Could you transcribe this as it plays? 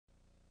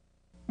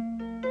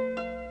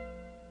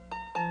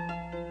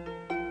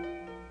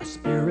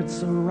it's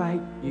so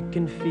right, you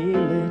can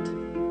feel it.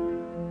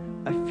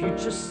 A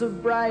future so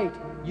bright,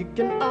 you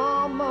can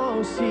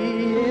almost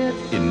see it.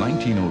 In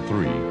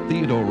 1903,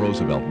 Theodore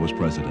Roosevelt was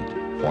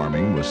president.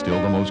 Farming was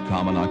still the most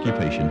common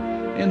occupation,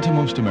 and to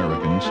most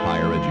Americans,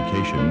 higher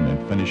education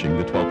meant finishing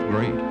the 12th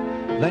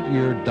grade. That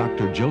year,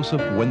 Dr.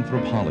 Joseph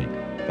Winthrop Hawley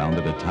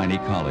founded a tiny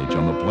college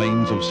on the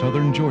plains of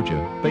southern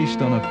Georgia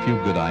based on a few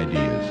good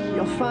ideas.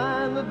 You'll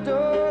find the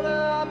door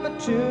to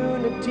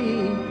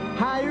opportunity.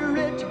 Higher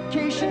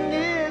education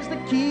is the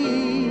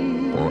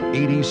key. For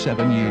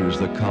 87 years,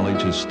 the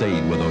college has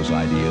stayed with those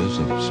ideas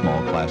of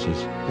small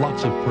classes,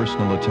 lots of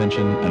personal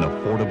attention, and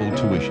affordable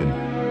tuition.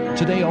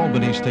 Today,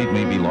 Albany State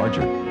may be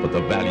larger, but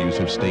the values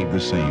have stayed the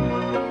same.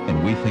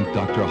 And we think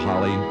Dr.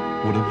 Hawley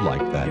would have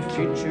liked that.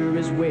 Your future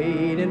is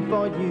waiting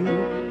for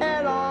you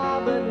at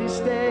Albany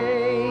State.